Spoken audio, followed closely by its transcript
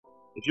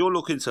if you're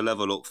looking to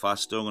level up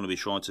faster, I'm going to be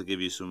trying to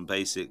give you some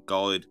basic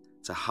guide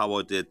to how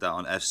I did that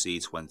on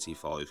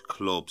FC25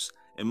 clubs.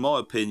 In my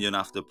opinion,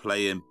 after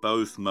playing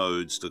both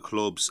modes, the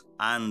clubs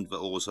and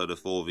also the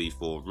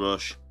 4v4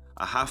 rush,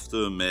 I have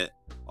to admit,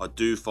 I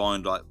do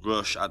find like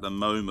rush at the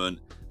moment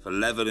for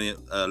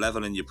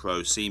leveling your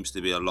pro seems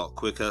to be a lot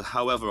quicker.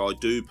 However, I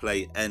do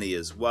play any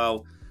as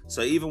well.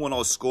 So even when I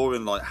was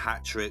scoring like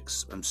hat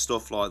tricks and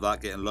stuff like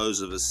that, getting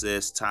loads of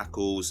assists,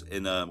 tackles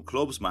in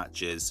clubs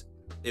matches,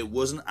 it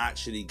wasn't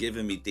actually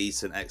giving me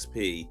decent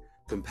XP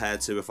compared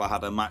to if I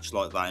had a match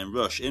like that in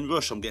Rush. In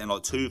Rush, I'm getting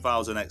like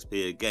 2,000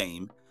 XP a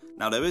game.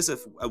 Now, there is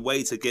a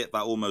way to get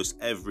that almost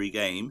every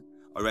game.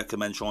 I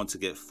recommend trying to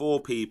get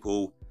 4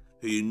 people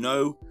who you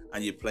know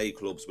and you play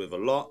clubs with a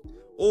lot,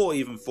 or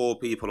even 4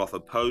 people off a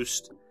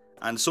post.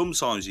 And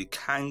sometimes you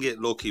can get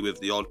lucky with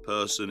the odd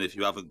person if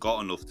you haven't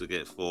got enough to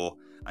get 4,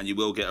 and you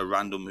will get a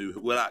random who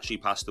will actually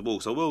pass the ball.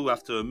 So I will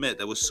have to admit,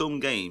 there were some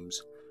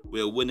games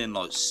we were winning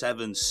like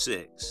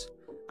 7-6,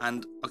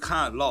 and I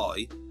can't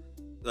lie,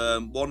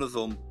 one of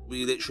them,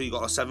 we literally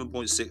got a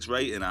 7.6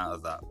 rating out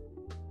of that.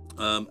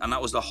 And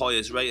that was the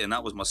highest rating,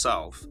 that was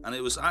myself. And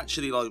it was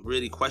actually like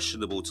really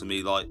questionable to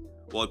me, like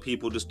why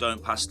people just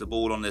don't pass the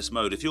ball on this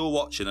mode. If you're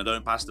watching and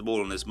don't pass the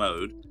ball on this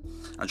mode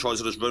and try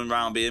to just run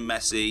around being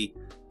messy,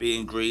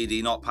 being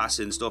greedy, not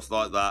passing, stuff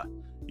like that,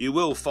 you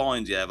will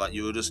find, yeah, that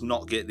you will just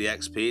not get the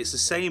XP. It's the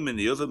same in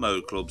the other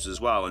mode clubs as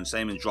well, and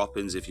same in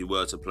drop-ins if you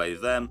were to play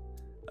them.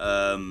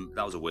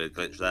 That was a weird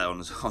glitch there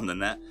on the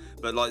net,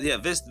 but like, yeah,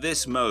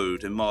 this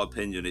mode, in my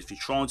opinion, if you're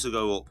trying to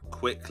go up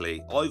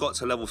quickly, I got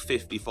to level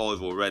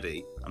 55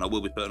 already, and I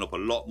will be putting up a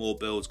lot more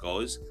builds,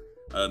 guys.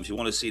 If you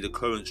want to see the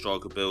current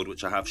striker build,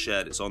 which I have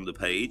shared, it's on the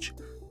page.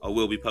 I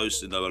will be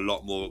posting though a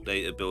lot more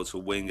updated builds for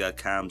winger,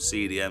 cam,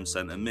 CDM,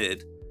 centre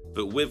mid.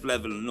 But with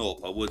leveling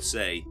up, I would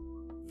say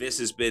this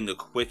has been the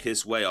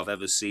quickest way I've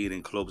ever seen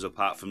in clubs,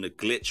 apart from the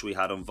glitch we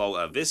had on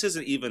Volta. This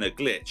isn't even a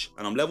glitch,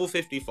 and I'm level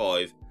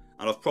 55.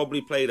 And I've probably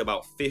played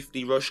about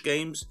 50 rush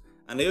games,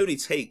 and they only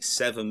take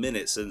 7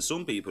 minutes, and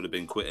some people have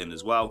been quitting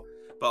as well.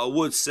 But I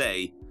would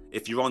say,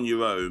 if you're on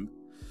your own,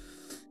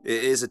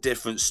 it is a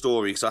different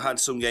story, because I had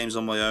some games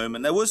on my own,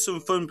 and there was some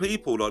fun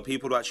people, like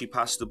people who actually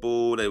passed the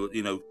ball. They were,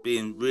 you know,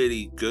 being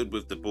really good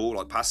with the ball,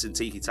 like passing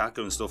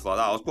tiki-taka and stuff like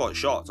that. I was quite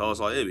shocked. I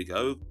was like, here we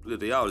go,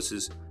 bloody hell, this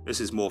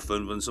is more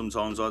fun than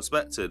sometimes I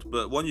expected.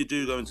 But when you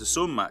do go into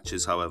some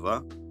matches,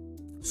 however,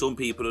 some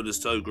people are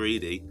just so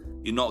greedy,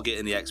 you're not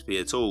getting the XP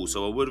at all.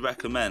 So I would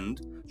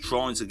recommend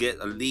trying to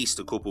get at least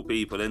a couple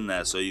people in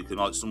there so you can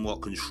like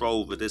somewhat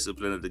control the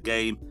discipline of the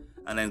game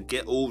and then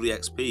get all the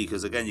XP,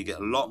 because again, you get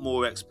a lot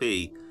more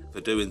XP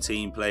for doing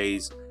team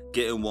plays,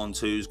 getting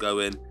 1-2s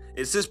going.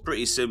 It's just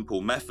pretty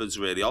simple methods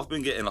really. I've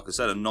been getting, like I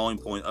said, a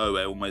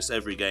 9.0 almost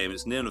every game.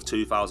 It's near enough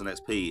 2,000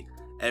 XP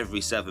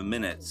every 7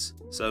 minutes.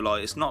 So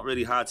like, it's not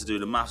really hard to do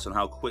the maths on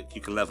how quick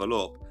you can level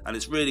up, and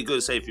it's really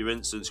good, say for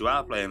instance you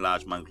are playing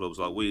large man clubs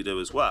like we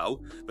do as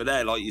well. But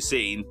there, like you've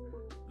seen,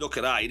 look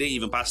at that, he didn't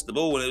even pass the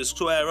ball and it was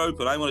square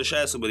open. I want to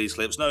share some of these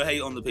clips, no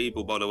hate on the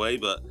people by the way,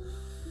 but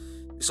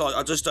it's like,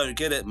 I just don't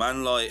get it,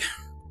 man. Like,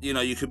 you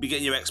know, you could be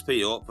getting your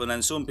XP up, and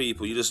then some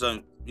people you just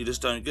don't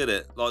get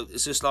it. Like,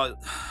 it's just like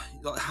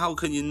how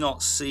can you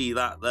not see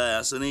that there?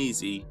 That's an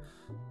easy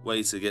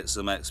way to get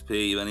some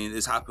XP. I mean,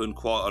 it's happened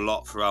quite a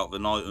lot throughout the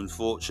night,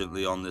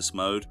 unfortunately, on this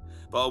mode.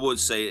 But I would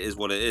say it is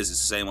what it is. It's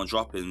the same on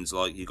drop-ins.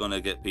 Like, you're gonna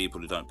get people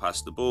who don't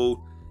pass the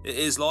ball. It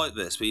is like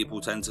this.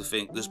 People tend to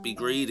think, just be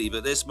greedy.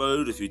 But this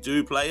mode, if you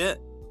do play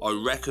it, I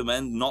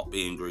recommend not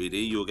being greedy.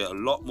 You'll get a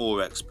lot more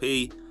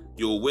XP.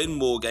 You'll win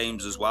more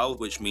games as well,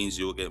 which means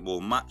you'll get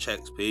more match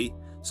XP.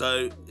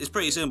 So it's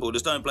pretty simple.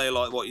 Just don't play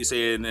like what you're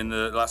seeing in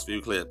the last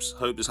few clips.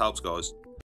 Hope this helps, guys.